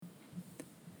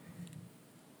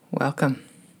Welcome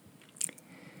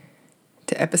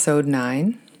to episode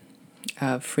 9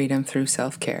 of Freedom Through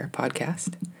Self-Care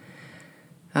podcast.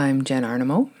 I'm Jen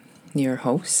Arnamo, your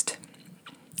host.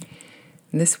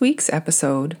 And this week's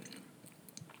episode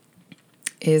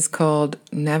is called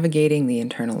Navigating the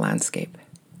Internal Landscape.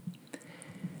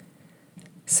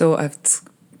 So I've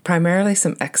primarily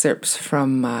some excerpts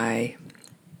from my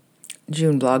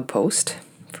June blog post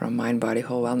from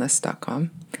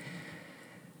mindbodywholewellness.com.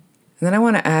 And then I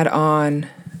want to add on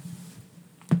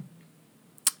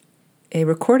a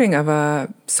recording of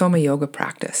a Soma yoga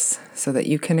practice so that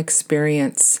you can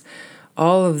experience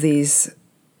all of these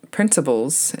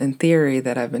principles and theory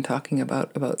that I've been talking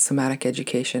about somatic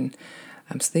education,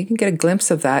 so that you can get a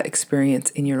glimpse of that experience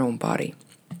in your own body.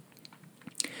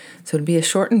 So it'll be a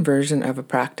shortened version of a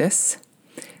practice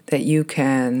that you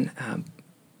can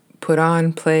put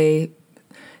on, play,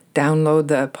 download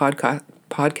the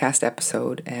podcast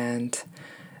episode and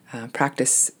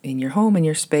practice in your home, in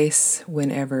your space,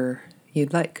 whenever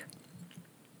you'd like.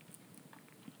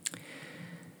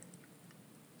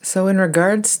 So in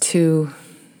regards to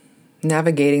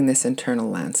navigating this internal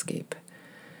landscape,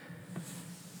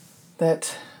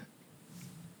 that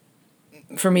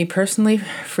for me personally,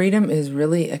 freedom is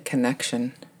really a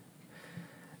connection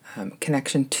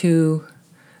to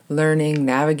learning,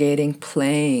 navigating,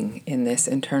 playing in this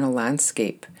internal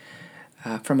landscape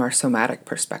from our somatic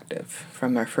perspective,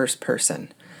 from our first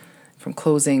person, from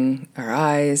closing our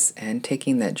eyes and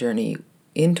taking that journey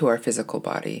into our physical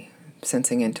body,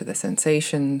 sensing into the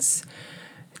sensations,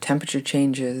 temperature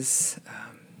changes,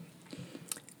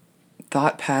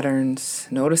 thought patterns,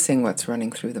 noticing what's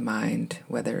running through the mind,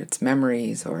 whether it's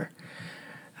memories or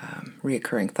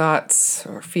reoccurring thoughts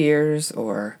or fears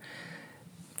or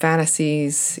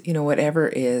fantasies, whatever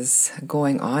is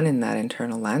going on in that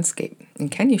internal landscape.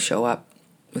 And can you show up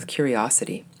with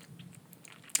curiosity,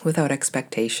 without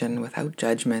expectation, without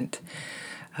judgment,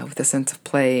 with a sense of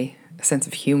play, a sense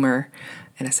of humor,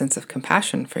 and a sense of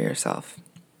compassion for yourself?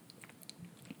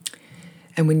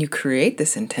 And when you create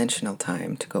this intentional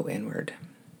time to go inward,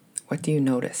 what do you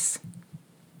notice?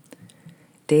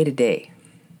 Day to day,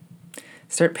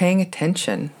 start paying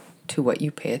attention to what you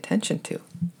pay attention to.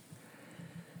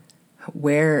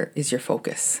 Where is your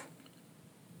focus?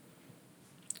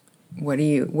 What are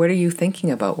you thinking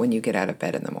about when you get out of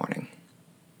bed in the morning?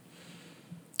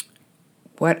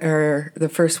 What are the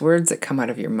first words that come out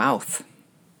of your mouth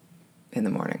in the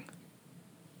morning?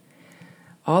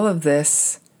 All of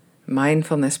this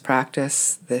mindfulness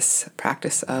practice, this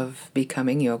practice of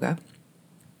becoming yoga,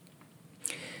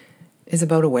 is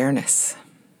about awareness,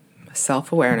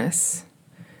 self-awareness,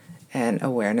 and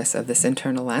awareness of this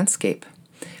internal landscape.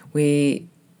 We,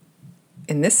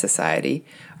 in this society,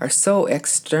 are so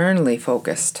externally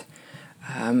focused,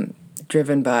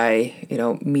 driven by,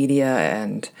 media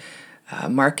and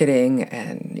marketing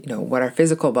and, what our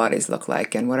physical bodies look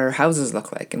like and what our houses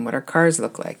look like and what our cars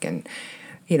look like and,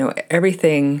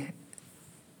 everything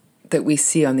that we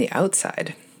see on the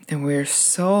outside. And we're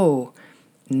so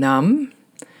numb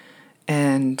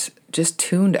and just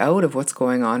tuned out of what's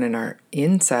going on in our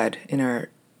inside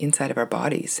of our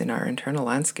bodies, in our internal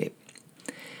landscape.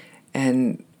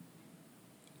 And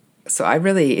so I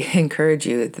really encourage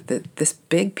you that this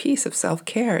big piece of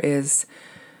self-care is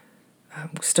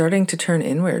starting to turn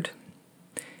inward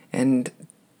and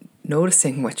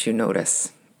noticing what you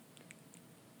notice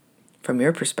from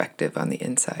your perspective on the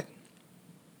inside.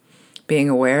 Being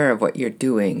aware of what you're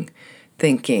doing,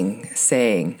 thinking,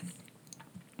 saying.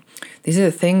 These are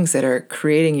the things that are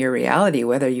creating your reality,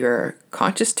 whether you're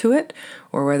conscious to it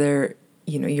or whether,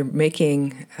 you're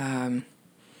making,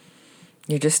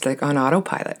 you're just like on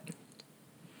autopilot.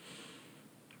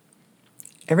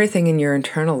 Everything in your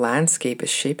internal landscape is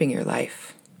shaping your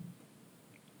life.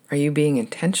 Are you being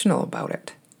intentional about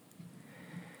it?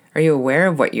 Are you aware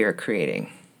of what you're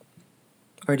creating?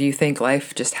 Or do you think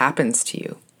life just happens to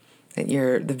you, that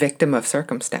you're the victim of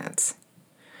circumstance?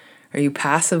 Are you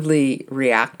passively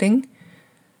reacting?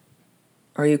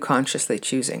 Or are you consciously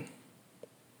choosing?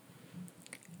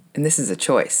 And this is a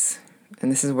choice.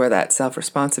 And this is where that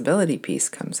self-responsibility piece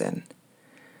comes in.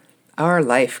 Our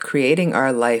life, creating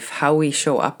our life, how we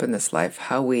show up in this life,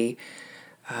 how we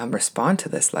respond to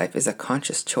this life is a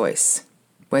conscious choice,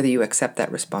 whether you accept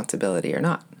that responsibility or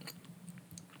not.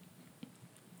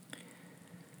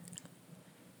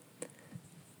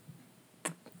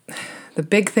 The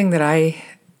big thing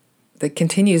that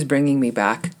continues bringing me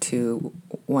back to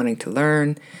wanting to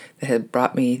learn, that had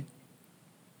brought me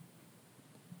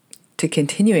to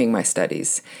continuing my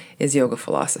studies, is yoga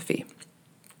philosophy.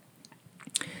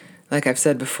 Like I've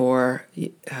said before,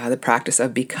 the practice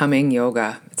of becoming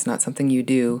yoga, it's not something you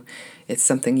do, it's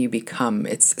something you become.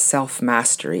 It's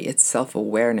self-mastery, it's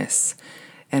self-awareness.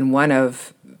 And one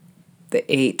of the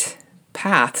 8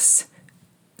 paths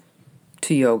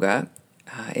to yoga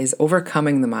is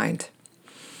overcoming the mind.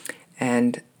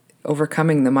 And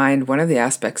overcoming the mind, one of the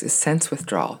aspects is sense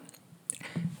withdrawal,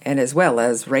 and as well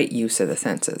as right use of the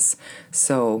senses.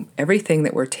 So everything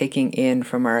that we're taking in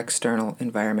from our external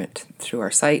environment, through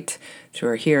our sight, through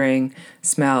our hearing,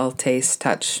 smell, taste,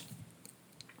 touch,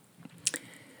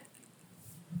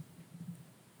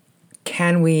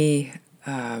 can we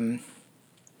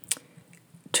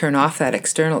turn off that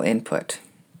external input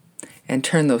and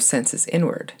turn those senses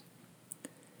inward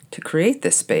to create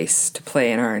this space to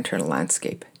play in our internal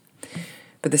landscape?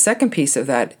 But the second piece of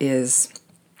that is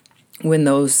when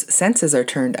those senses are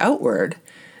turned outward,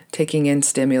 taking in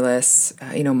stimulus,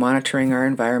 monitoring our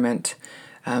environment,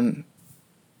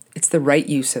 it's the right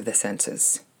use of the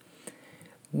senses.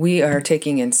 We are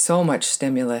taking in so much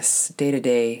stimulus day to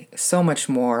day, so much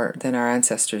more than our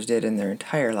ancestors did in their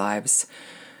entire lives.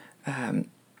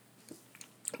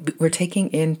 We're taking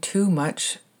in too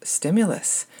much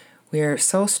stimulus. We are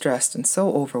so stressed and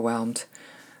so overwhelmed.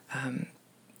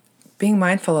 Being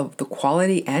mindful of the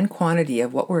quality and quantity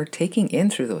of what we're taking in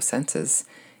through those senses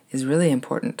is really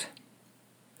important.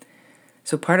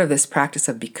 So part of this practice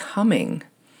of becoming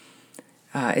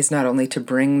is not only to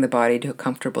bring the body to a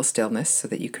comfortable stillness so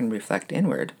that you can reflect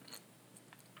inward,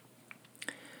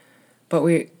 but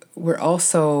we're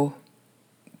also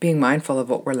being mindful of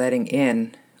what we're letting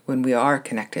in when we are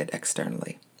connected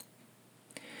externally.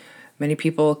 Many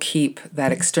people keep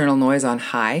that external noise on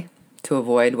high to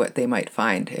avoid what they might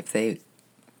find if they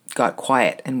got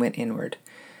quiet and went inward.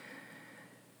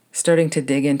 Starting to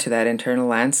dig into that internal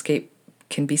landscape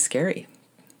can be scary.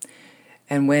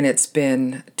 And when it's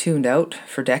been tuned out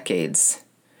for decades,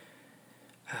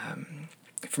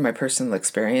 from my personal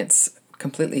experience,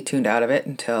 completely tuned out of it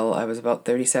until I was about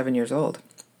 37 years old.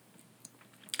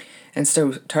 And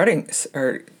so starting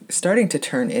to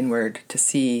turn inward to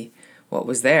see what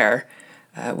was there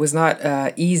was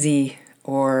not easy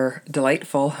or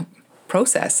delightful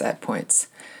process at points.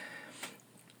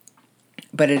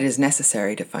 But it is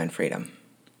necessary to find freedom.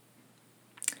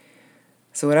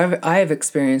 So what I've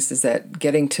experienced is that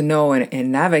getting to know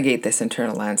and navigate this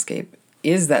internal landscape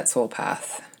is that soul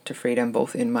path to freedom,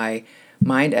 both in my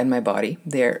mind and my body.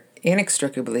 They're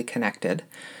inextricably connected.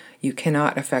 You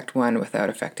cannot affect one without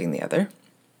affecting the other.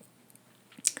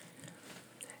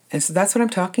 And so that's what I'm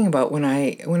talking about when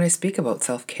I speak about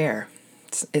self-care.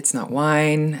 It's not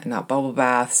wine, not bubble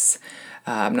baths,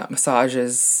 not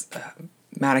massages,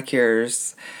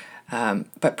 manicures,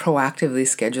 but proactively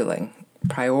scheduling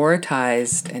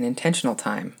prioritized and intentional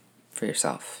time for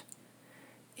yourself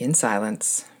in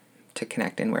silence to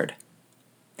connect inward.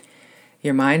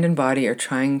 Your mind and body are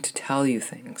trying to tell you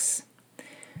things.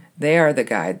 They are the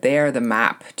guide. They are the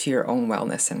map to your own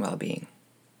wellness and well-being,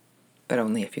 but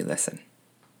only if you listen.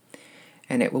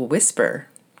 And it will whisper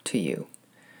to you.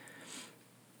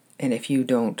 And if you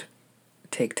don't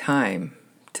take time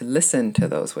to listen to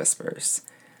those whispers,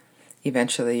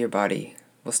 eventually your body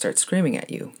will start screaming at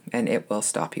you and it will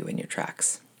stop you in your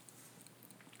tracks.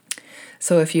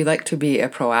 So if you like to be a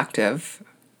proactive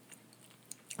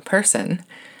person,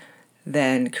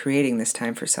 then creating this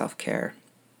time for self-care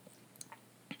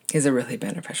is a really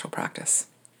beneficial practice.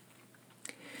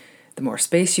 The more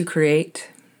space you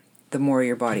create, the more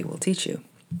your body will teach you.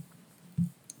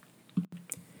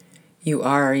 You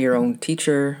are your own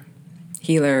teacher,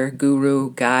 healer,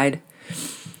 guru, guide,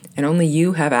 and only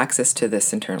you have access to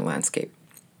this internal landscape.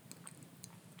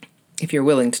 If you're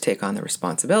willing to take on the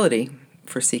responsibility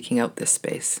for seeking out this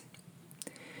space.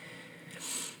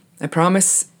 I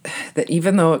promise that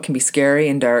even though it can be scary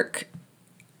and dark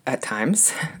at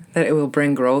times, that it will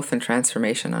bring growth and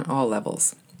transformation on all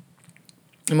levels.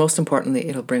 And most importantly,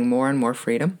 it'll bring more and more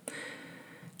freedom,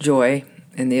 joy,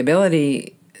 and the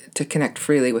ability to connect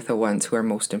freely with the ones who are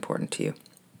most important to you.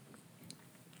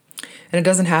 And it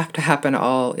doesn't have to happen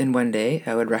all in one day.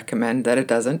 I would recommend that it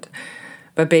doesn't.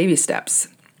 But baby steps.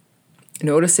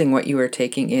 Noticing what you are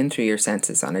taking in through your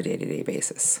senses on a day-to-day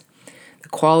basis. The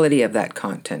quality of that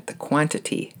content, the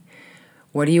quantity.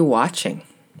 What are you watching?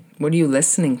 What are you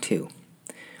listening to?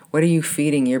 What are you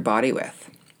feeding your body with?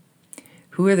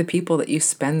 Who are the people that you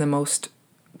spend the most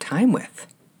time with?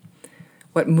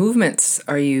 What movements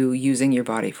are you using your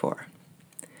body for?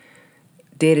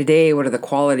 Day to day, what are the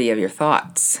quality of your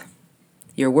thoughts?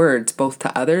 Your words, both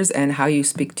to others and how you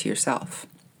speak to yourself.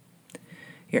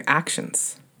 Your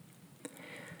actions.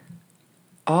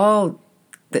 All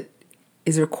that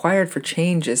is required for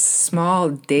change is small,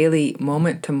 daily,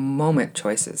 moment-to-moment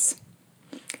choices.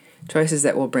 Choices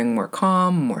that will bring more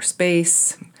calm, more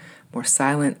space, more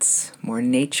silence, more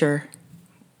nature,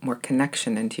 more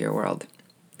connection into your world.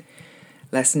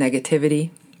 Less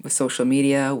negativity with social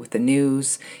media, with the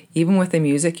news, even with the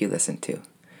music you listen to.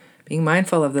 Being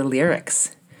mindful of the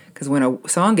lyrics. Because when a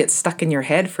song gets stuck in your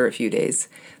head for a few days,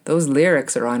 those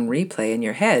lyrics are on replay in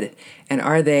your head. And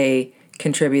are they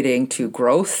contributing to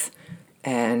growth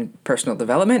and personal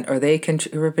development? Or are they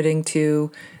contributing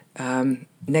to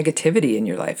negativity in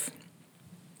your life?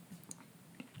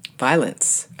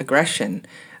 Violence, aggression,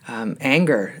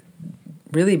 anger.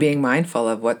 Really being mindful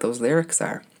of what those lyrics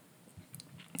are.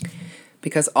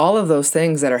 Because all of those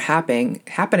things that are happening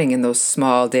in those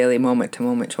small daily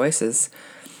moment-to-moment choices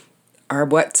are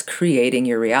what's creating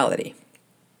your reality.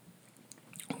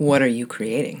 What are you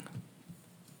creating?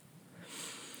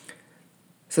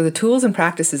 So the tools and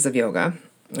practices of yoga,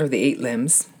 or the 8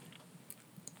 limbs,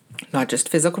 not just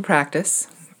physical practice,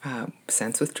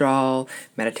 sense withdrawal,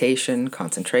 meditation,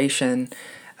 concentration,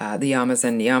 the yamas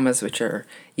and niyamas, which are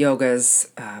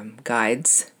yoga's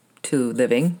guides to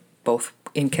living, both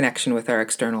in connection with our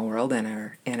external world and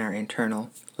our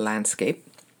internal landscape.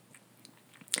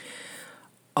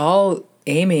 All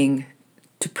aiming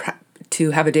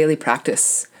to have a daily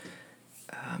practice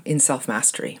in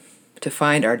self-mastery, to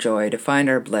find our joy, to find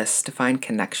our bliss, to find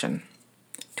connection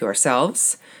to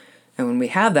ourselves. And when we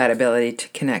have that ability to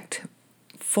connect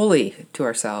fully to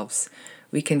ourselves,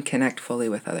 we can connect fully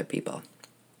with other people.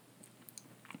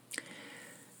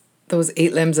 Those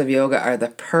 8 limbs of yoga are the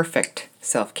perfect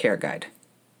self-care guide.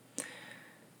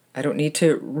 I don't need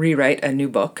to rewrite a new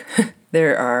book.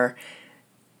 There are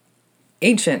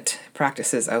ancient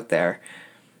practices out there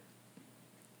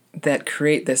that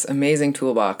create this amazing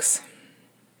toolbox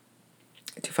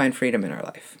to find freedom in our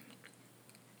life.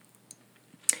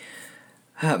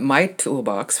 My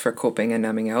toolbox for coping and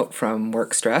numbing out from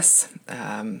work stress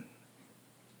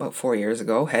about 4 years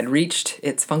ago had reached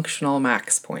its functional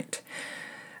max point.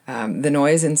 The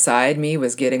noise inside me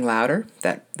was getting louder.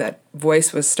 That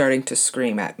voice was starting to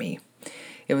scream at me.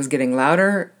 It was getting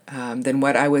louder than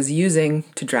what I was using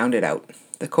to drown it out.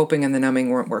 The coping and the numbing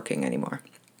weren't working anymore.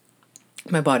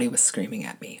 My body was screaming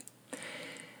at me.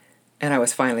 And I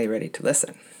was finally ready to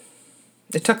listen.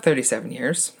 It took 37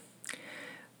 years,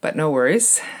 but no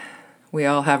worries. We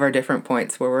all have our different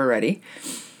points where we're ready.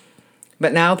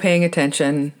 But now paying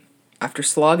attention, after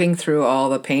slogging through all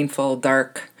the painful,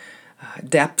 dark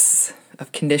depths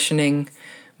of conditioning,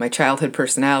 my childhood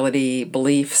personality,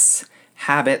 beliefs,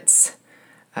 habits,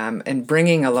 and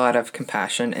bringing a lot of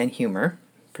compassion and humor,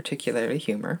 particularly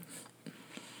humor,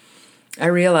 I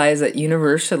realize that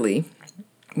universally,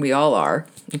 we all are,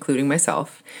 including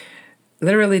myself,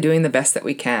 literally doing the best that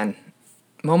we can,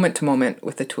 moment to moment,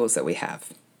 with the tools that we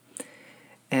have.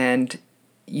 And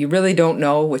you really don't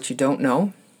know what you don't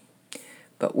know,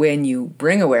 but when you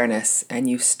bring awareness and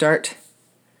you start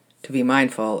to be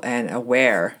mindful and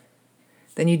aware,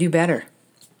 then you do better.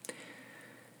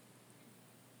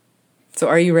 So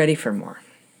are you ready for more?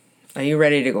 Are you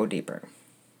ready to go deeper?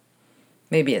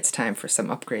 Maybe it's time for some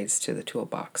upgrades to the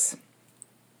toolbox.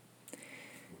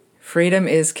 Freedom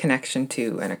is connection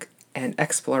to and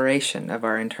exploration of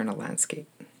our internal landscape.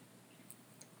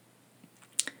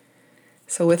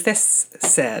 So with this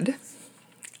said,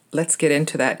 let's get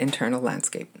into that internal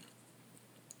landscape.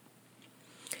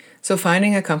 So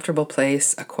finding a comfortable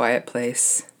place, a quiet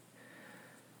place,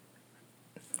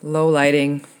 low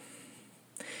lighting.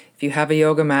 If you have a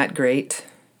yoga mat, great.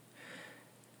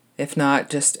 If not,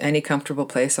 just any comfortable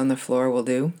place on the floor will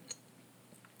do.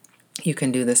 You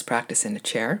can do this practice in a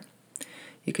chair.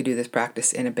 You could do this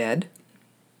practice in a bed.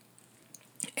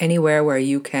 Anywhere where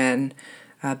you can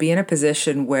be in a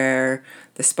position where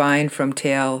the spine from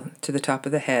tail to the top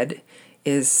of the head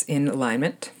is in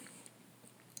alignment.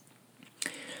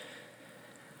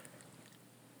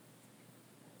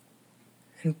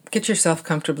 And get yourself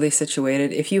comfortably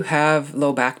situated. If you have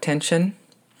low back tension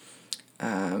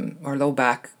or low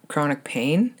back chronic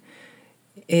pain,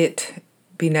 it'd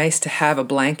be nice to have a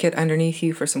blanket underneath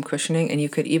you for some cushioning, and you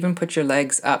could even put your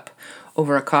legs up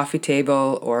over a coffee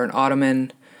table or an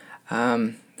ottoman,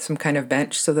 some kind of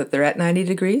bench so that they're at 90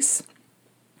 degrees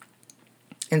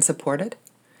and supported.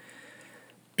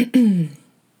 And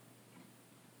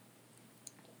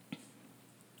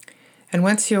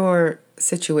once you're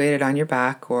situated on your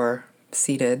back or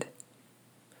seated,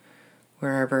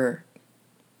 wherever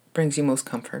brings you most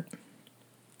comfort,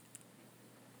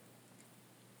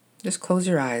 just close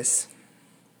your eyes.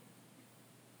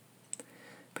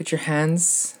 Put your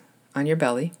hands on your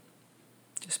belly,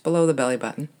 just below the belly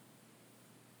button.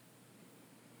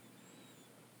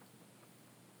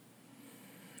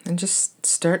 And just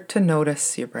start to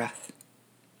notice your breath.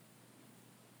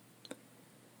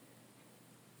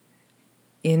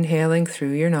 Inhaling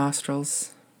through your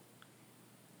nostrils,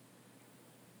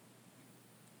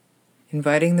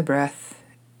 inviting the breath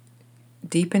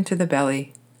deep into the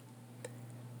belly,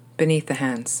 beneath the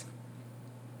hands.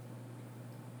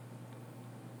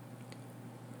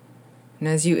 And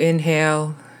as you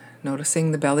inhale,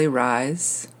 noticing the belly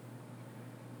rise,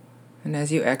 and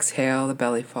as you exhale, the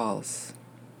belly falls.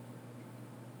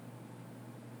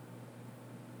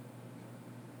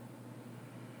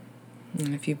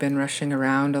 And if you've been rushing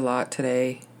around a lot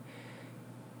today,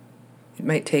 it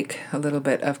might take a little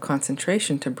bit of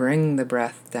concentration to bring the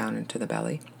breath down into the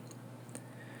belly.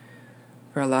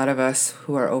 For a lot of us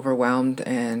who are overwhelmed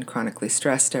and chronically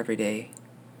stressed every day,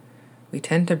 we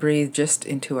tend to breathe just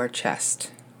into our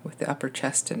chest with the upper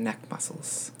chest and neck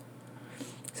muscles.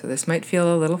 So this might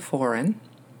feel a little foreign,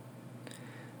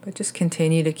 but just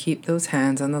continue to keep those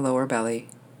hands on the lower belly,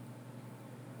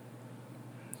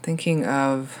 thinking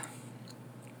of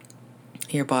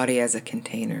your body as a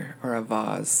container or a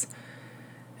vase,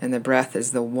 and the breath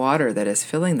is the water that is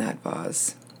filling that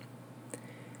vase.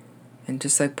 And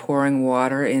just like pouring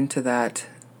water into that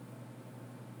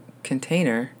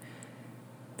container,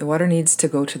 the water needs to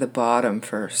go to the bottom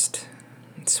first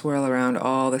and swirl around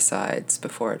all the sides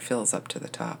before it fills up to the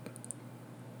top.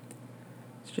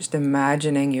 So just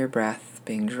imagining your breath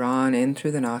being drawn in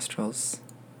through the nostrils,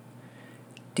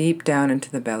 deep down into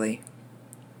the belly,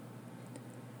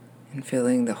 and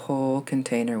filling the whole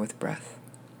container with breath.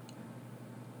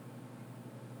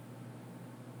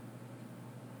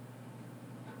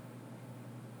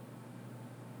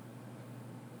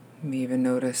 You may even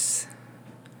notice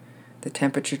the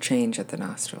temperature change at the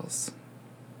nostrils.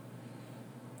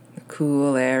 The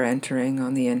cool air entering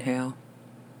on the inhale,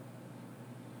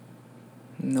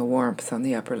 and the warmth on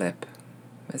the upper lip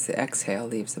as the exhale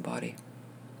leaves the body.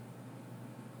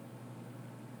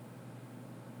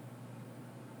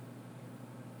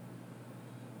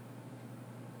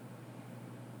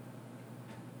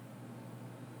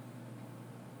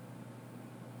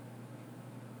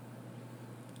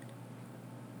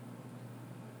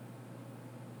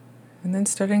 And then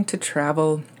starting to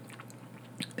travel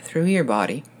through your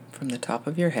body from the top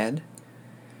of your head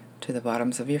to the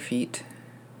bottoms of your feet,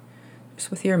 just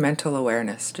with your mental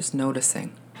awareness, just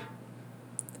noticing.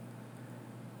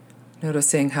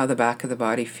 Noticing how the back of the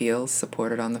body feels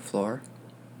supported on the floor.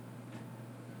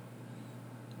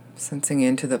 Sensing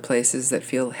into the places that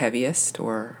feel heaviest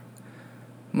or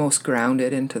most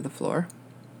grounded into the floor.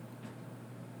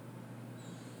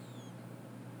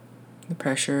 The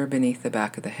pressure beneath the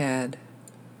back of the head,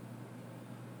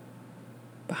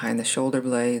 behind the shoulder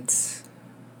blades,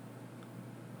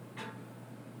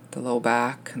 the low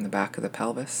back and the back of the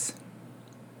pelvis.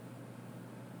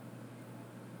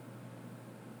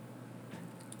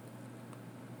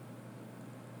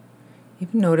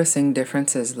 Even noticing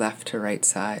differences left to right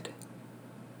side.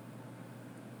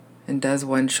 And does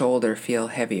one shoulder feel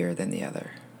heavier than the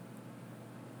other?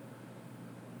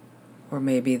 Or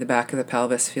maybe the back of the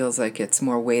pelvis feels like it's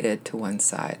more weighted to one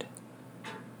side.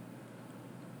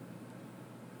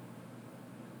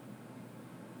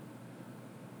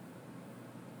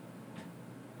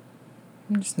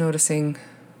 I'm just noticing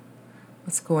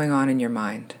what's going on in your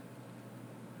mind.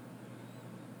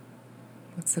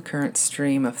 What's the current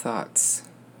stream of thoughts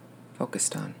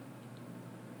focused on?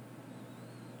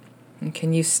 And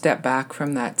can you step back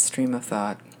from that stream of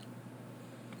thought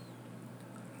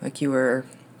like you were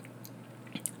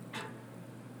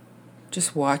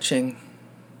just watching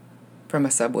from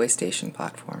a subway station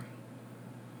platform,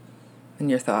 and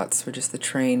your thoughts were just the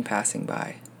train passing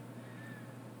by,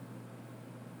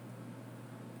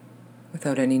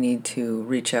 without any need to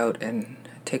reach out and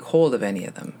take hold of any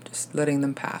of them, just letting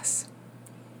them pass.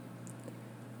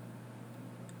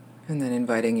 And then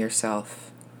inviting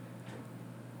yourself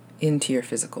into your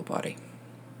physical body.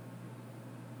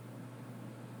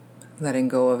 Letting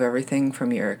go of everything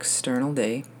from your external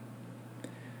day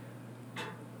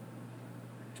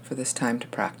for this time to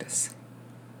practice.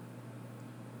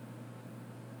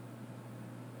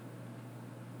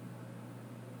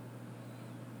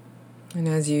 And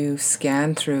as you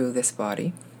scan through this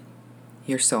body,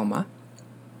 your soma,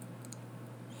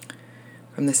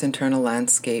 from this internal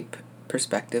landscape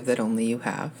perspective that only you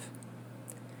have,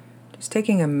 just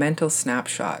taking a mental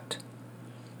snapshot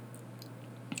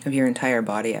of your entire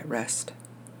body at rest.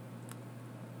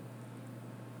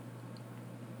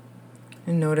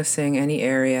 And noticing any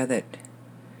area that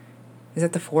is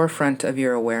at the forefront of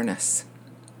your awareness,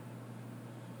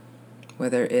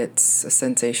 whether it's a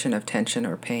sensation of tension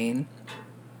or pain,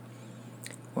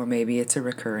 or maybe it's a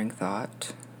recurring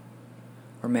thought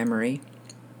or memory.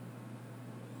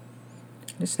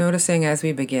 Just noticing as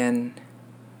we begin,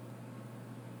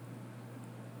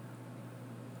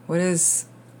 what is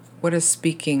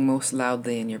speaking most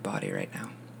loudly in your body right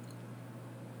now?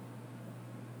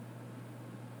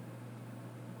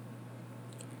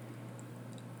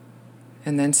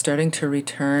 And then starting to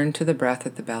return to the breath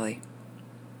at the belly.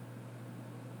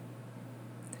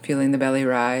 Feeling the belly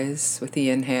rise with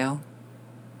the inhale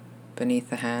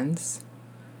beneath the hands,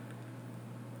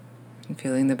 and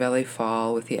feeling the belly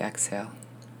fall with the exhale.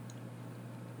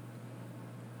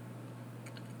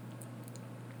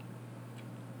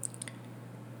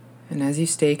 And as you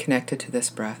stay connected to this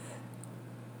breath,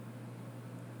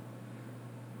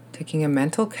 taking a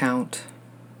mental count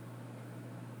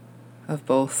of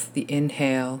both the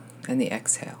inhale and the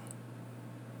exhale.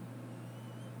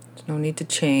 There's no need to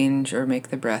change or make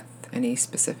the breath any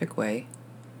specific way.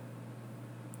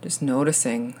 Just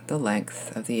noticing the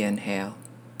length of the inhale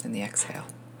and the exhale.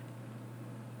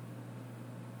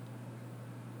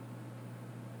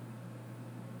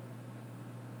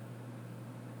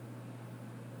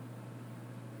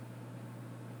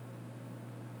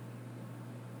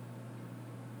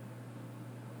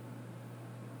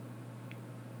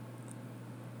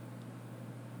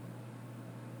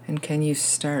 And can you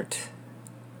start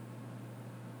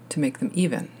to make them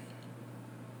even?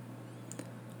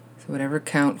 So whatever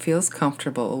count feels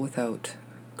comfortable without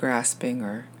grasping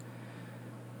or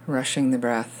rushing the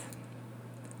breath.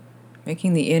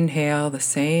 Making the inhale the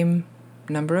same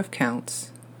number of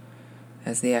counts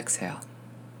as the exhale.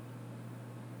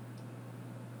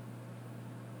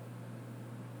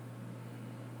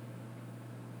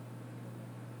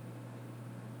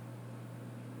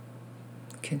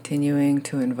 Continuing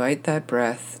to invite that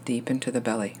breath deep into the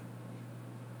belly.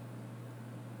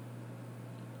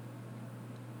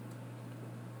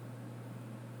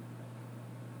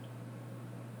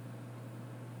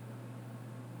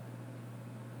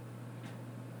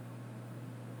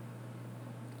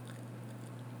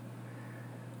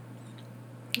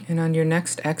 And on your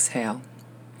next exhale,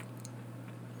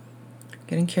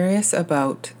 getting curious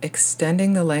about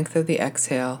extending the length of the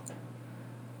exhale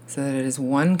so that it is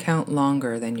one count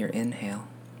longer than your inhale.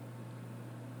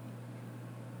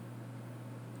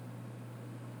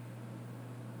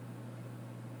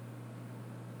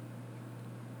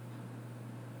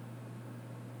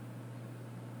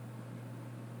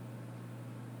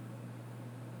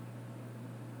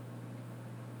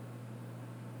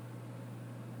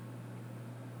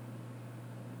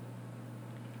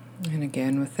 And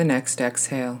again with the next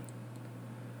exhale,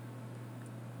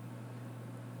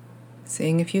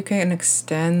 seeing if you can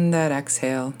extend that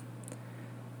exhale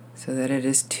so that it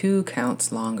is 2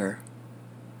 counts longer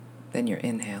than your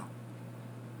inhale.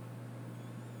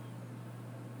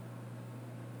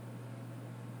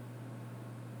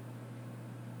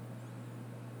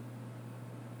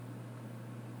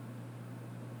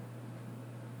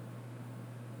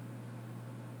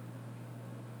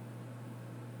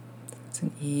 It's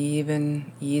an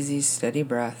even, easy, steady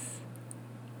breath.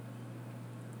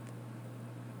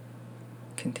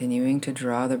 Continuing to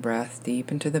draw the breath deep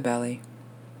into the belly.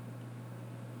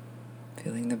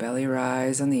 Feeling the belly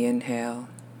rise on the inhale,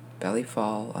 belly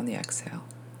fall on the exhale.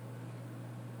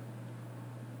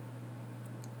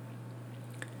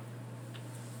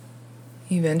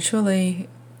 Eventually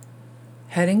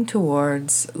heading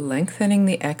towards lengthening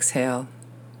the exhale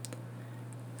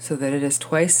so that it is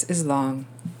twice as long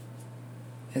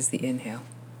as the inhale.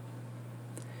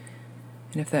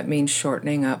 And if that means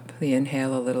shortening up the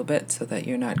inhale a little bit so that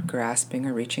you're not grasping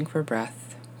or reaching for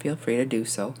breath, feel free to do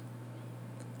so.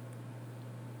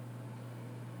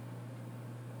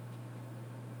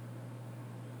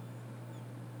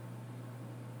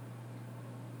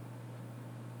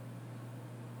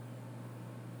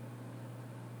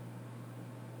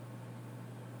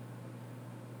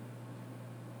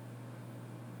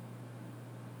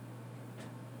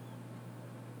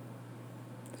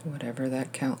 So whatever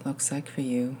that count looks like for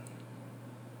you.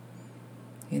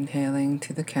 Inhaling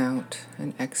to the count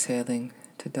and exhaling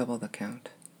to double the count.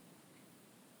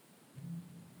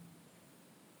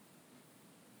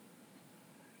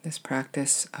 This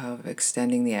practice of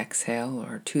extending the exhale,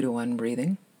 or 2-to-1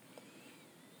 breathing,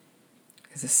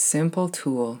 is a simple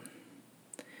tool,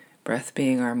 breath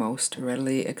being our most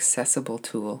readily accessible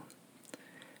tool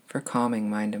for calming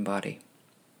mind and body.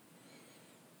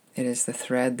 It is the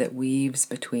thread that weaves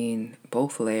between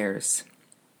both layers,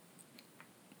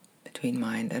 between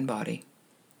mind and body,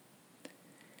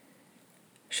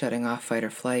 shutting off fight or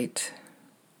flight,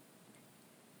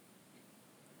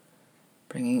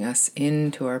 bringing us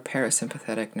into our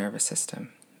parasympathetic nervous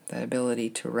system, that ability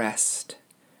to rest,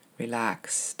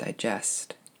 relax,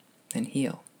 digest, and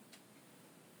heal.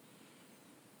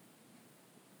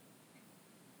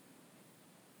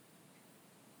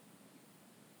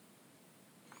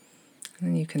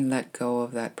 And you can let go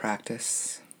of that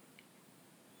practice.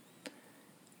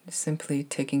 Simply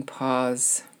taking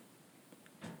pause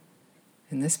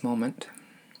in this moment.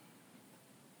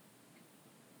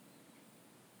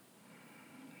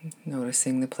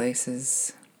 Noticing the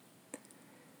places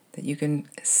that you can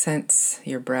sense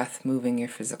your breath moving your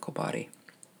physical body.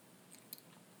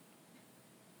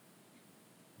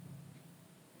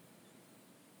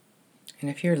 And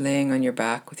if you're laying on your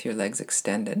back with your legs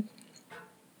extended,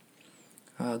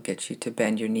 I'll get you to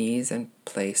bend your knees and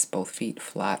place both feet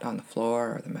flat on the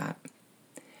floor or the mat.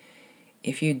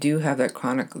 If you do have that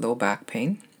chronic low back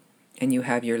pain and you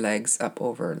have your legs up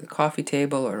over the coffee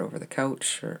table or over the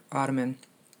couch or ottoman,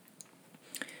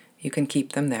 you can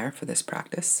keep them there for this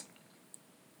practice.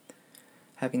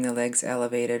 Having the legs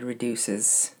elevated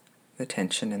reduces the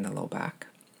tension in the low back.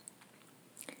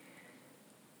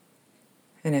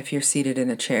 And if you're seated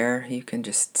in a chair, you can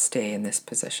just stay in this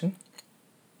position.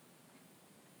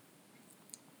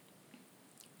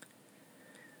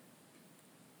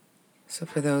 So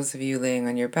for those of you laying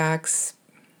on your backs,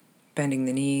 bending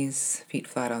the knees, feet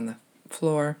flat on the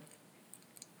floor,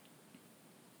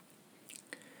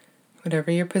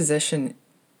 whatever your position,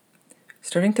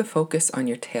 starting to focus on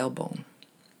your tailbone.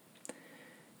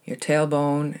 Your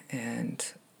tailbone and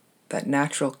that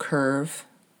natural curve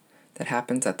that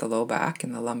happens at the low back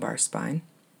and the lumbar spine.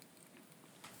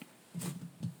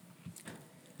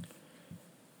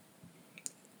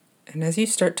 And as you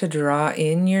start to draw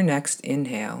in your next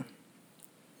inhale,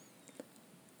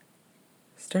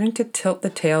 starting to tilt the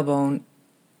tailbone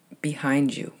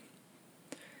behind you.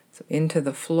 So into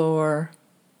the floor,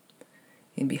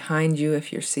 in behind you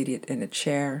if you're seated in a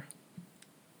chair.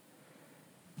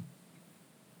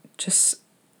 Just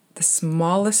the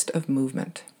smallest of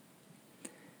movement.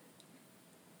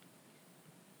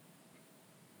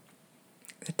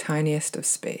 The tiniest of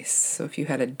space. So if you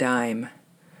had a dime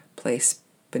placed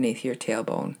beneath your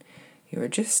tailbone, you are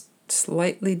just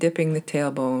slightly dipping the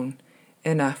tailbone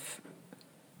enough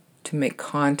to make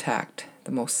contact,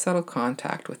 the most subtle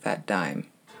contact with that dime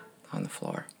on the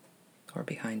floor or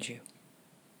behind you.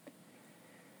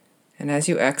 And as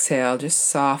you exhale, just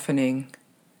softening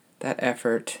that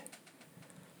effort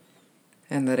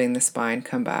and letting the spine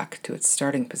come back to its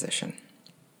starting position.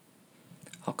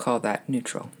 I'll call that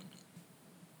neutral.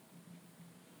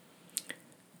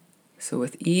 So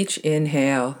with each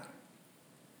inhale,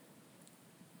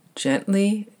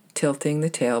 gently tilting the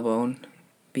tailbone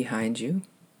behind you.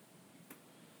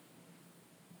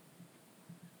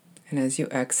 And as you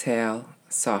exhale,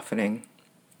 softening,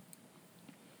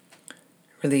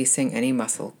 releasing any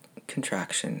muscle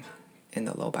contraction in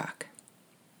the low back.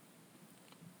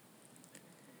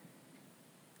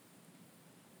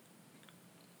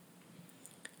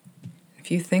 If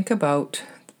you think about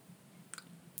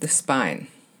the spine,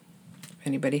 if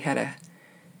anybody had a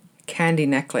candy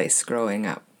necklace growing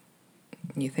up,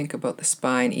 you think about the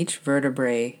spine, each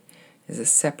vertebrae is a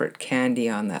separate candy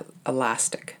on that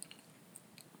elastic.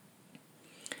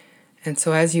 And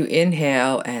so as you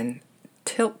inhale and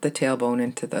tilt the tailbone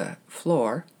into the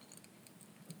floor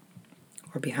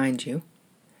or behind you,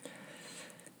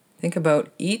 think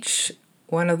about each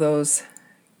one of those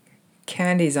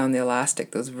candies on the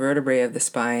elastic, those vertebrae of the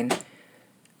spine,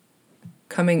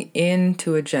 coming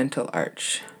into a gentle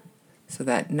arch. So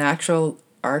that natural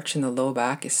arch in the low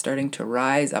back is starting to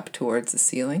rise up towards the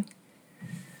ceiling.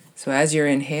 So as you're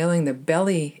inhaling, the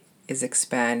belly is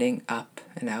expanding up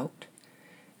and out.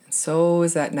 And so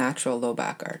is that natural low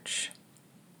back arch.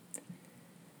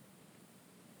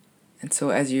 And so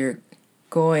as you're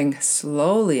going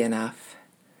slowly enough,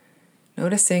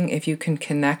 noticing if you can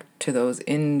connect to those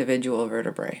individual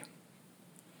vertebrae.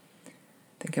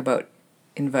 Think about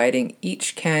inviting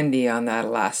each candy on that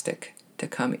elastic to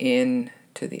come in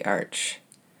to the arch.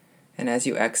 And as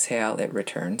you exhale, it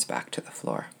returns back to the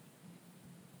floor.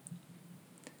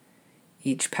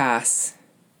 Each pass,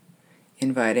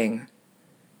 inviting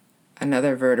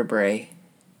another vertebrae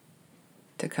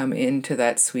to come into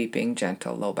that sweeping,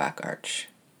 gentle low back arch.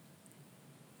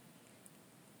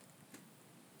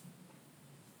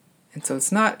 And so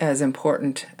it's not as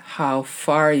important how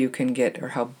far you can get or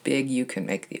how big you can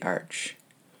make the arch.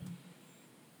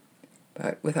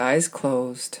 But with eyes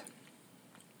closed,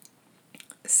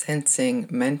 sensing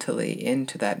mentally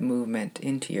into that movement,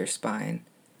 into your spine,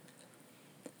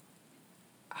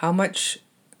 how much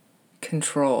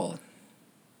control,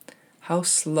 how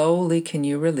slowly can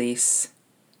you release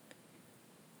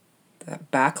that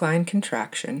backline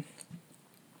contraction.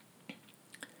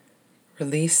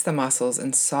 Release the muscles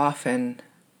and soften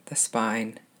the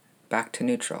spine back to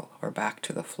neutral or back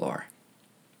to the floor.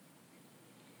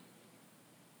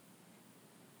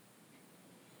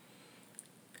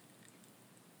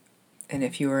 And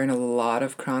if you are in a lot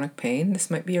of chronic pain,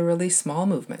 this might be a really small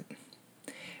movement.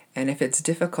 And if it's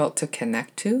difficult to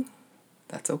connect to,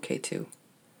 that's okay too.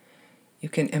 You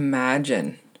can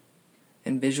imagine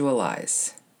and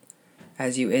visualize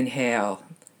as you inhale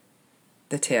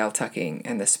the tail tucking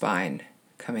and the spine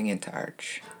coming into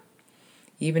arch.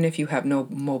 Even if you have no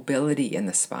mobility in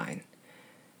the spine,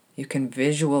 you can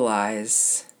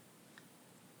visualize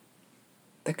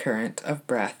the current of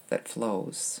breath that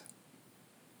flows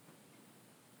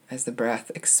as the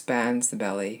breath expands the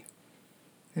belly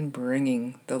and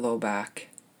bringing the low back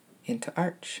into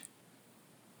arch.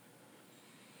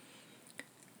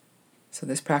 So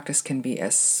this practice can be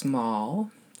as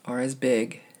small or as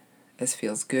big as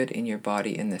feels good in your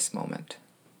body in this moment.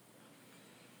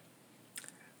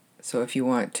 So if you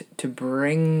want to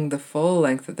bring the full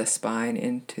length of the spine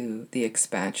into the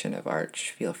expansion of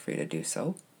arch, feel free to do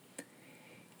so.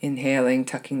 Inhaling,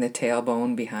 tucking the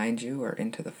tailbone behind you or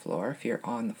into the floor if you're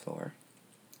on the floor.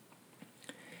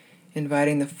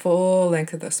 Inviting the full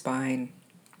length of the spine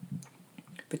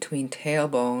between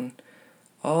tailbone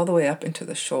all the way up into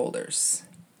the shoulders.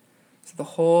 So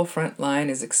the whole front line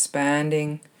is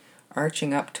expanding,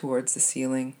 arching up towards the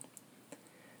ceiling.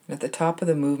 And at the top of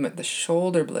the movement, the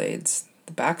shoulder blades,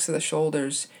 the backs of the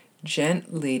shoulders,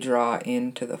 gently draw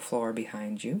into the floor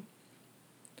behind you.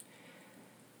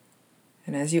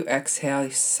 And as you exhale,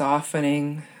 you're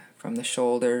softening from the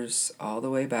shoulders all the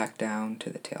way back down to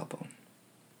the tailbone.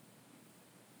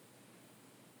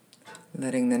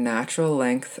 Letting the natural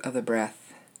length of the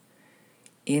breath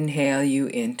inhale you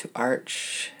into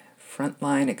arch, front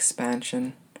line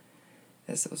expansion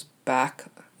as those back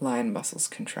line muscles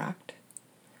contract.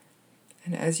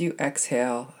 And as you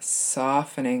exhale,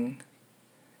 softening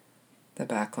the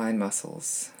backline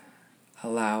muscles,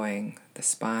 allowing the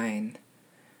spine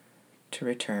to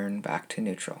return back to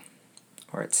neutral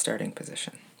or its starting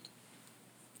position.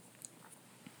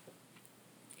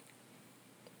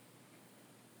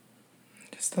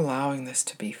 Just allowing this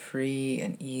to be free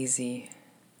and easy,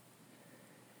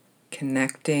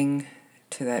 connecting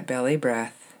to that belly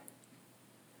breath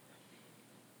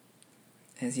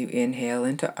as you inhale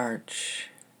into arch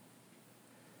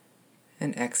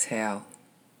and exhale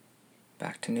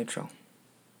back to neutral.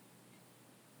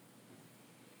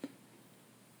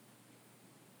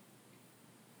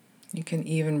 You can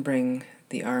even bring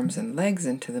the arms and legs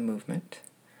into the movement.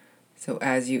 So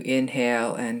as you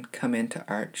inhale and come into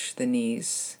arch, the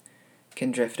knees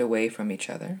can drift away from each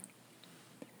other.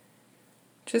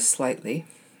 Just slightly.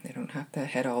 They don't have to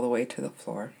head all the way to the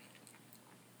floor.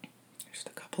 Just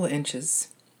a couple of inches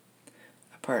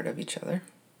apart of each other.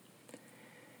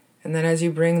 And then as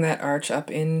you bring that arch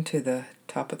up into the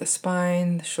top of the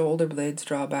spine, the shoulder blades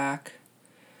draw back.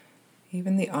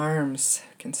 Even the arms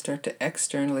can start to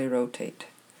externally rotate.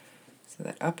 So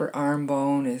that upper arm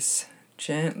bone is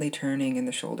gently turning in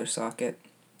the shoulder socket.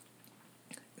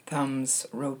 Thumbs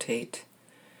rotate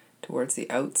towards the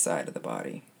outside of the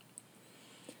body.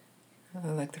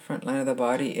 Like the front line of the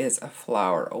body is a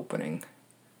flower opening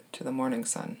to the morning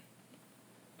sun.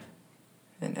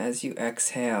 And as you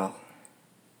exhale,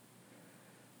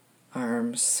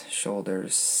 arms,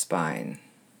 shoulders, spine,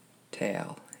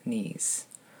 tail, knees,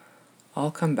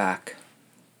 all come back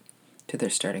to their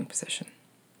starting position.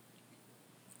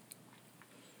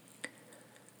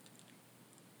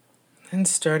 And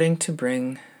starting to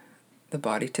bring the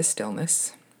body to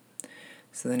stillness.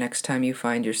 So the next time you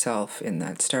find yourself in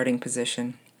that starting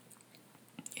position,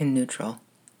 in neutral,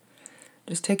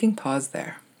 just taking pause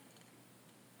there.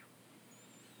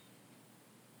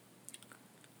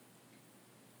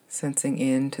 Sensing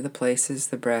into the places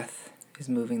the breath is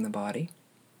moving the body.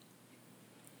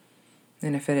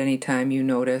 And if at any time you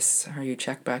notice or you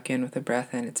check back in with the breath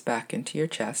and it's back into your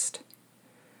chest,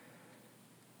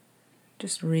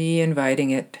 just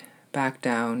re-inviting it back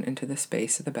down into the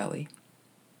space of the belly.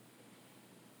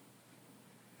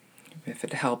 If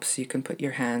it helps, you can put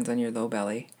your hands on your low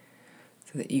belly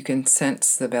so that you can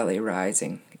sense the belly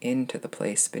rising into the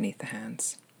place beneath the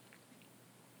hands.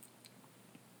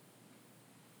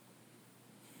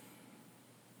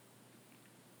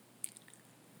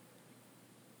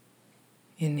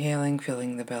 Inhaling,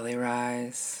 feeling the belly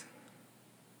rise.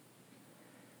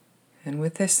 And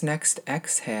with this next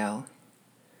exhale,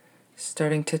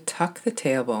 starting to tuck the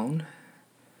tailbone,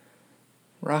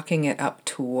 rocking it up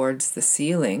towards the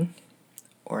ceiling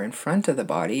or in front of the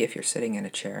body if you're sitting in a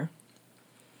chair.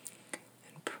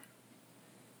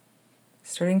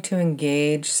 starting to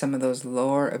engage some of those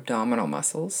lower abdominal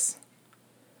muscles.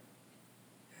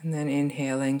 And then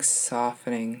inhaling,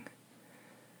 softening,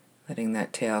 letting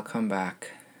that tail come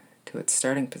back to its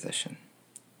starting position.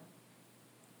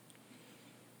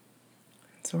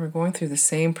 So we're going through the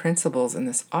same principles in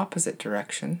this opposite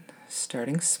direction,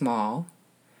 starting small,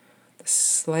 the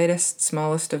slightest,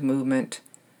 smallest of movement,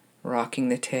 rocking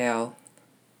the tail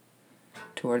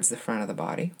towards the front of the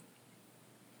body.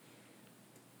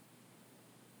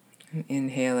 And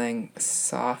inhaling,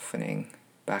 softening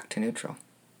back to neutral.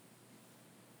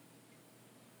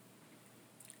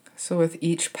 So with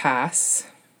each pass,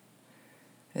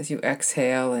 as you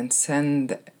exhale and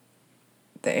send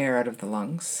the air out of the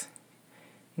lungs,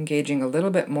 engaging a little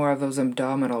bit more of those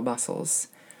abdominal muscles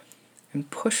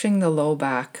and pushing the low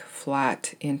back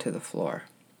flat into the floor.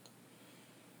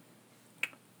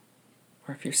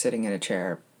 Or if you're sitting in a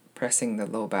chair, pressing the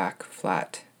low back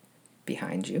flat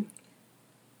behind you.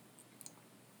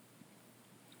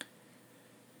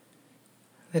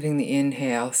 Letting the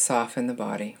inhale soften the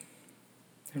body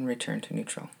and return to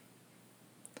neutral.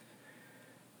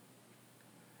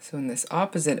 So in this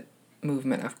opposite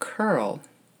movement of curl,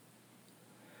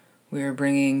 we are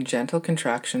bringing gentle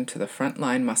contraction to the front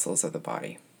line muscles of the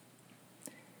body.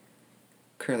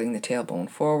 Curling the tailbone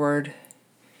forward,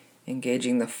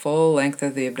 engaging the full length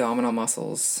of the abdominal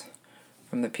muscles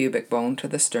from the pubic bone to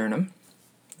the sternum,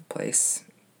 the place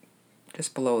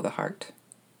just below the heart.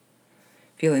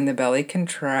 Feeling the belly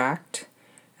contract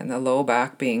and the low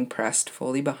back being pressed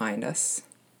fully behind us.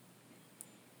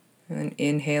 And then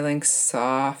inhaling,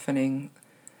 softening,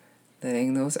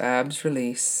 letting those abs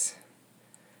release,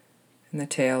 and the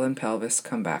tail and pelvis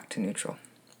come back to neutral.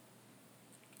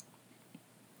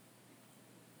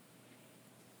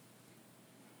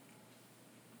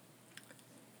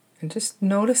 And just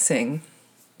noticing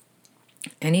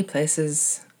any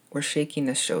places where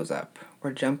shakiness shows up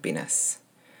or jumpiness.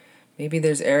 Maybe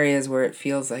there's areas where it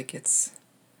feels like it's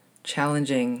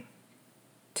challenging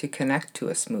to connect to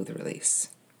a smooth release.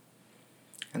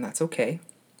 And that's okay.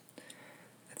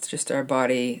 It's just our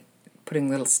body putting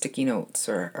little sticky notes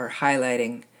or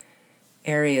highlighting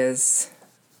areas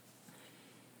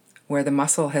where the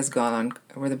muscle has gone on,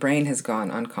 where the brain has gone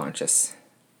unconscious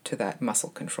to that muscle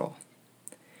control.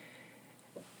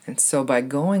 And so by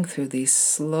going through these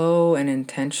slow and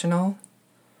intentional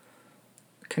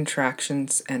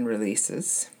contractions and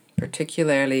releases,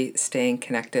 particularly staying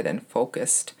connected and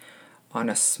focused on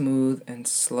a smooth and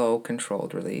slow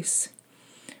controlled release,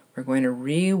 we're going to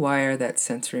rewire that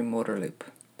sensory motor loop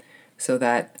so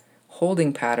that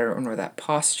holding pattern or that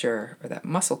posture or that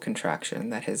muscle contraction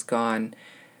that has gone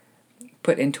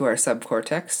put into our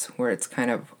subcortex where it's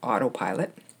kind of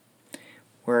autopilot,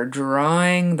 we're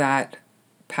drawing that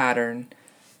pattern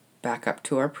back up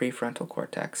to our prefrontal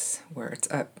cortex where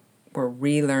it's up. We're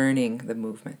relearning the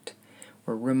movement.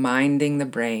 We're reminding the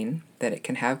brain that it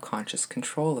can have conscious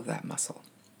control of that muscle.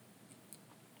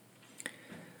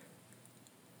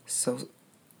 So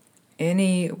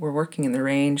we're working in the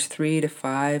range 3 to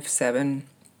 5, 7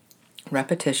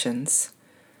 repetitions,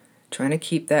 trying to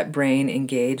keep that brain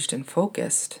engaged and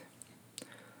focused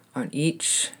on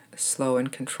each slow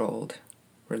and controlled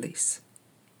release.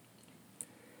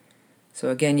 So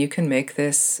again, you can make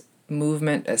this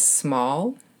movement as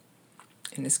small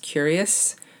and as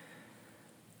curious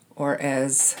or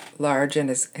as large and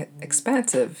as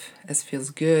expansive as feels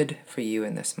good for you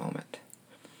in this moment.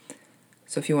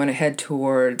 So if you want to head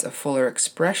towards a fuller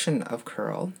expression of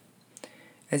curl,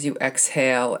 as you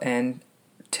exhale and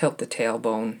tilt the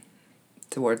tailbone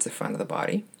towards the front of the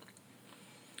body,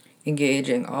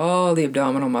 engaging all the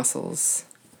abdominal muscles,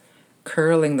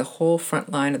 curling the whole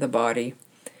front line of the body,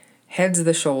 heads of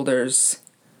the shoulders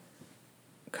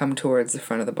come towards the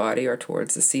front of the body or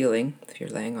towards the ceiling if you're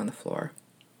laying on the floor.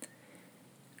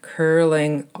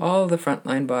 Curling all the front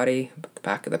line body, but the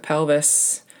back of the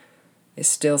pelvis is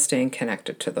still staying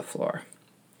connected to the floor.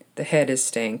 The head is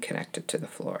staying connected to the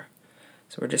floor.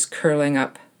 So we're just curling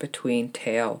up between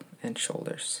tail and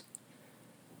shoulders.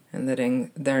 And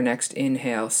letting their next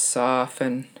inhale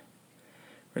soften,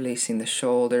 releasing the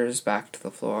shoulders back to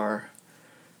the floor,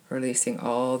 releasing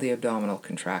all the abdominal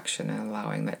contraction and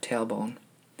allowing that tailbone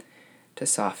to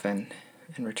soften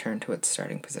and return to its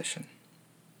starting position.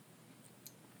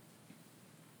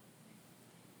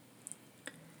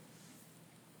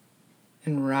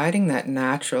 And riding that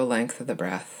natural length of the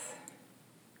breath,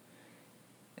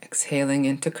 exhaling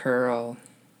into curl,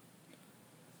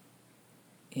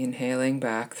 inhaling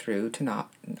back through to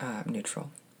neutral.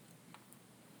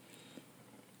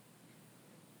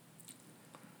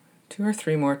 2 or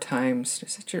 3 more times,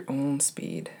 just at your own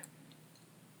speed.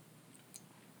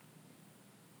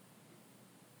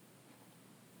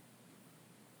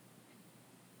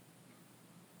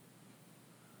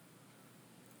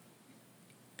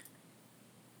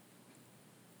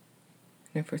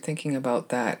 And if we're thinking about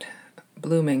that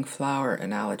blooming flower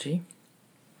analogy,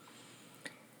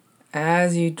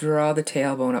 as you draw the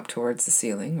tailbone up towards the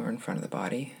ceiling or in front of the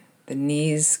body, the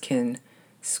knees can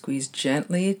squeeze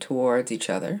gently towards each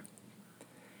other,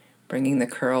 bringing the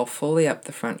curl fully up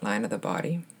the front line of the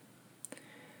body.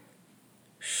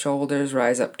 Shoulders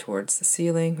rise up towards the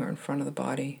ceiling or in front of the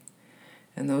body,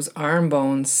 and those arm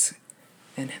bones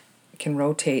can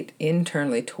rotate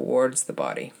internally towards the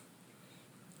body,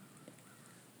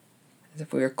 as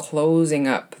if we were closing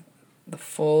up the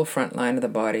full front line of the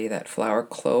body, that flower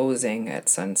closing at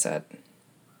sunset.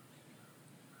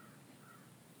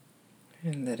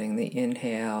 And letting the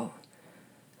inhale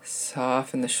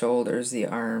soften the shoulders, the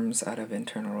arms out of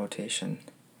internal rotation.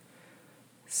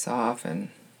 Soften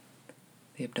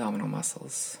the abdominal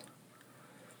muscles.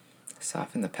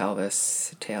 Soften the pelvis,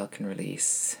 the tail can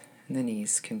release, and the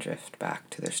knees can drift back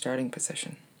to their starting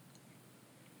position.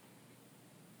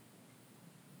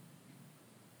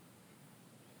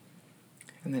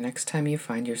 And the next time you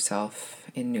find yourself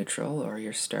in neutral or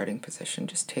your starting position,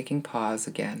 just taking pause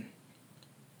again.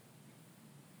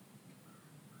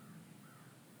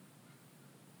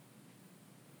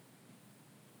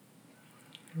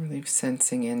 Really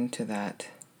sensing into that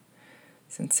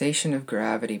sensation of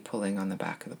gravity pulling on the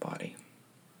back of the body.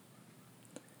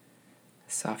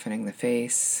 Softening the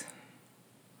face,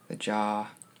 the jaw,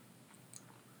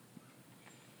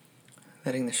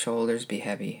 letting the shoulders be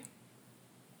heavy,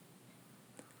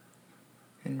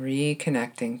 and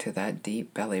reconnecting to that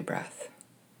deep belly breath.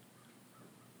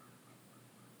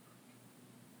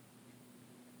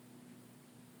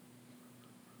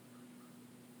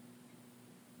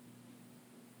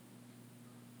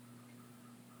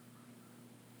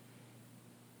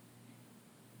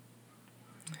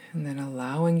 And then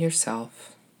allowing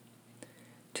yourself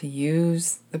to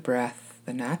use the breath,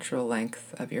 the natural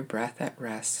length of your breath at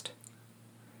rest,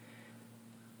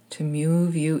 to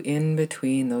move you in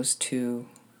between those two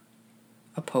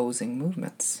opposing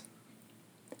movements.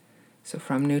 So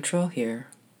from neutral here,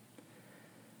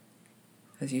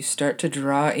 as you start to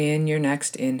draw in your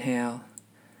next inhale,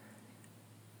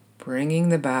 bringing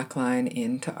the back line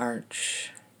into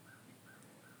arch,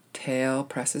 tail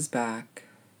presses back,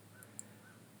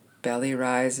 belly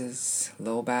rises,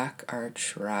 low back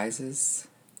arch rises.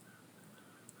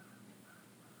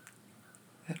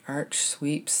 That arch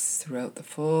sweeps throughout the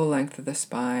full length of the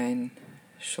spine,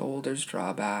 shoulders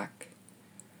draw back,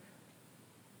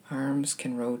 arms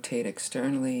can rotate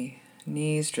externally,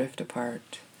 knees drift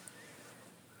apart,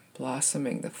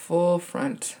 blossoming the full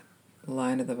front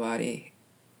line of the body,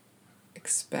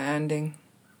 expanding.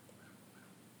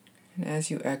 And as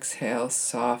you exhale,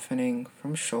 softening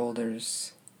from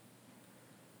shoulders,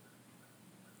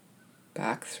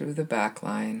 back through the back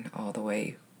line, all the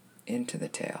way into the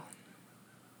tail.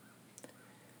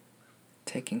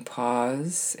 Taking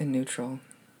pause in neutral,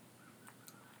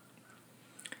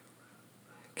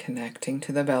 connecting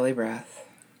to the belly breath,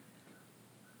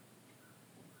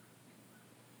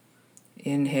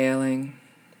 inhaling,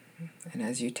 and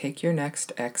as you take your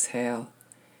next exhale,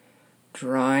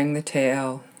 drawing the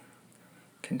tail,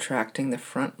 contracting the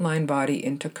front line body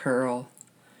into curl,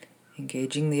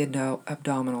 engaging the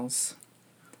abdominals.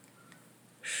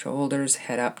 Shoulders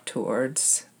head up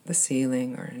towards the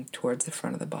ceiling or towards the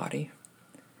front of the body.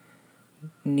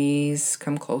 Knees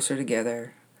come closer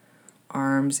together.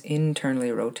 Arms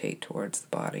internally rotate towards the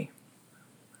body.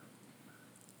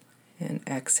 And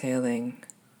exhaling.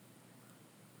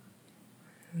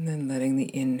 And then letting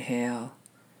the inhale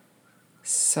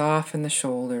soften the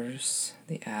shoulders,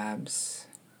 the abs,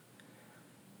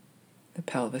 the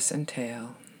pelvis and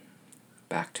tail,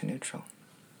 back to neutral.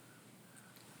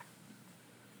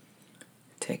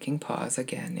 Taking pause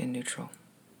again in neutral.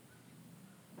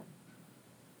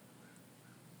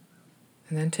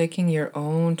 And then taking your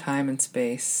own time and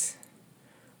space,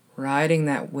 riding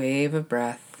that wave of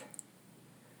breath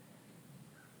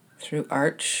through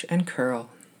arch and curl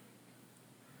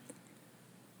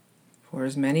for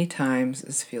as many times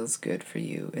as feels good for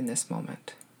you in this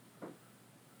moment.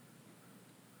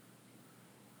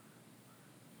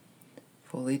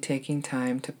 Fully taking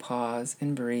time to pause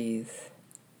and breathe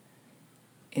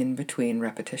in between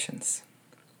repetitions.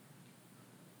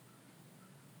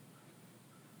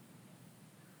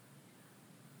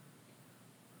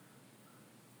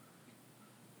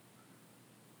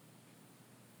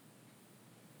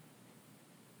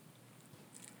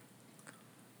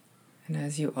 And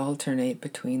as you alternate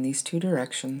between these two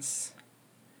directions,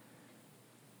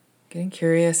 getting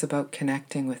curious about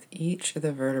connecting with each of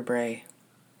the vertebrae,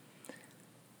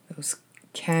 those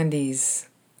candies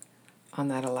on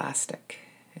that elastic.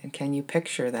 And can you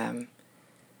picture them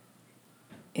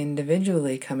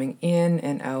individually coming in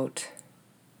and out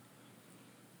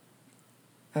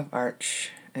of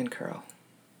arch and curl.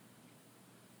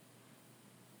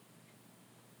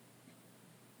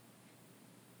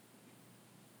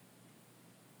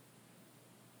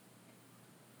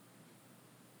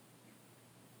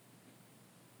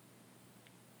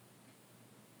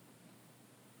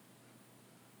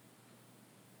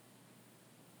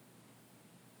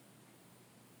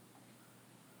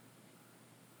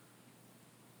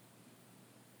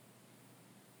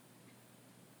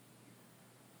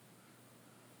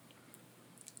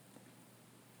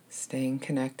 Staying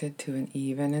connected to an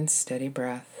even and steady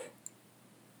breath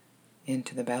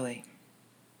into the belly.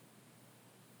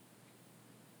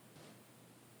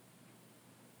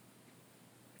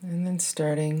 And then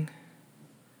starting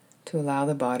to allow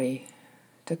the body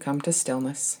to come to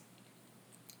stillness.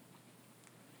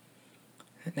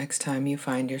 And next time you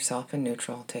find yourself in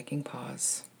neutral, taking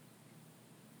pause.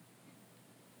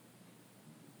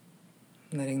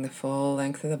 Letting the full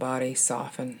length of the body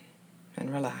soften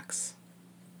and relax.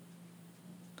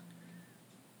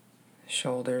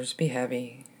 Shoulders be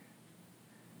heavy.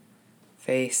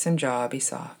 Face and jaw be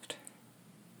soft.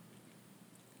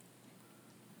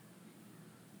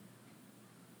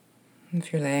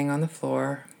 If you're laying on the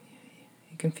floor,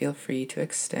 you can feel free to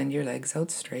extend your legs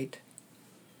out straight.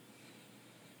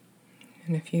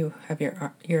 And if you have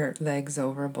your legs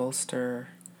over a bolster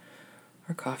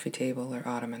or coffee table or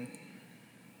ottoman,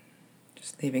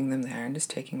 just leaving them there and just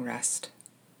taking rest.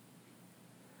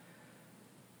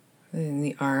 Letting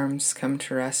the arms come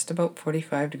to rest about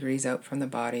 45 degrees out from the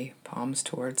body, palms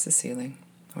towards the ceiling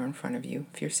or in front of you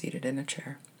if you're seated in a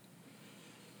chair.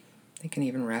 They can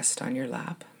even rest on your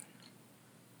lap.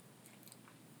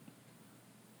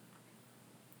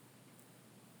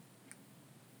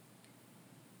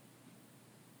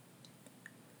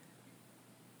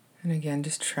 And again,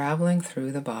 just traveling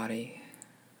through the body,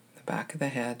 the back of the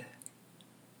head,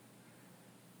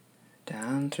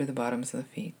 down through the bottoms of the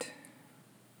feet.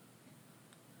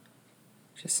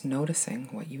 Just noticing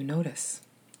what you notice.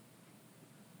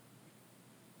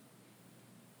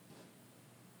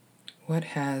 What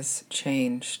has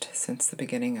changed since the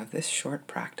beginning of this short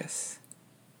practice?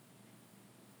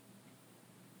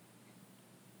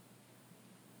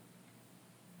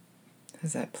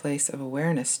 Has that place of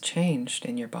awareness changed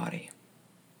in your body?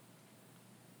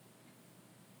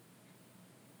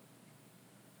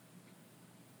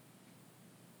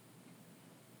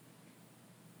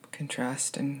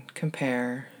 Contrast and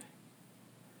compare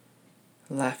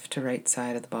left to right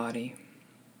side of the body.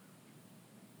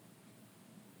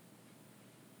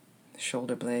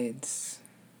 Shoulder blades,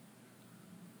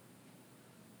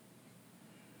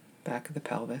 back of the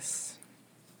pelvis,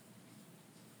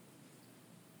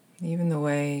 even the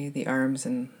way the arms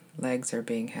and legs are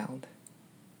being held.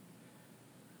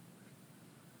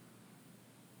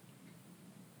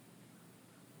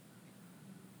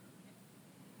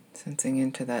 Sensing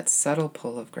into that subtle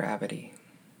pull of gravity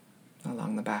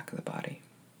along the back of the body.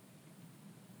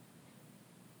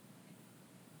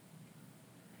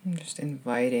 And just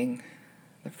inviting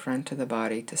the front of the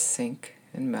body to sink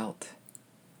and melt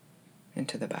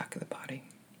into the back of the body.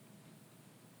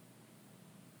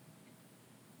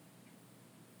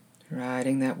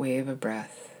 Riding that wave of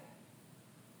breath.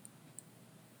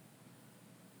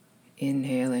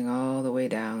 Inhaling all the way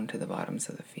down to the bottoms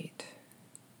of the feet.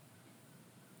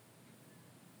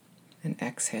 And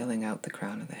exhaling out the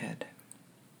crown of the head.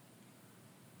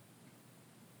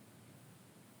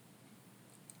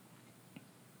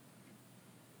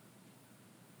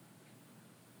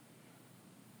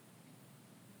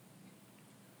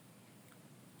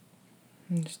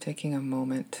 And just taking a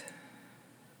moment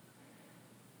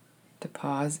to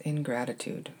pause in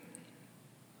gratitude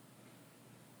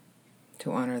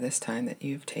to honor this time that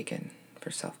you've taken for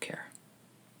self-care,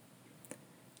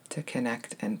 to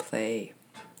connect and play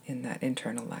in that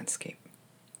internal landscape,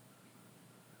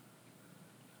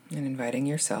 and inviting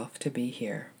yourself to be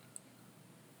here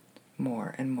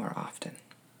more and more often.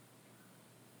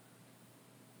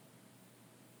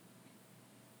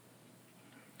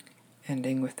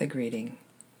 Ending with the greeting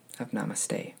of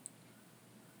Namaste,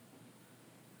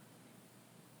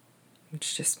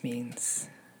 which just means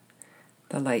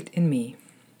the light in me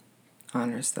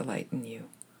honors the light in you.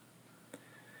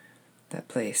 That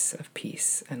place of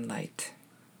peace and light,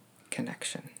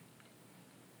 connection.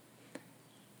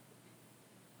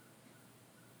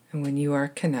 And when you are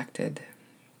connected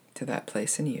to that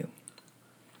place in you,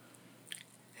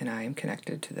 and I am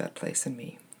connected to that place in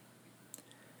me,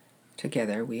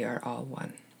 together we are all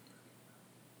one.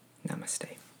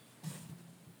 Namaste.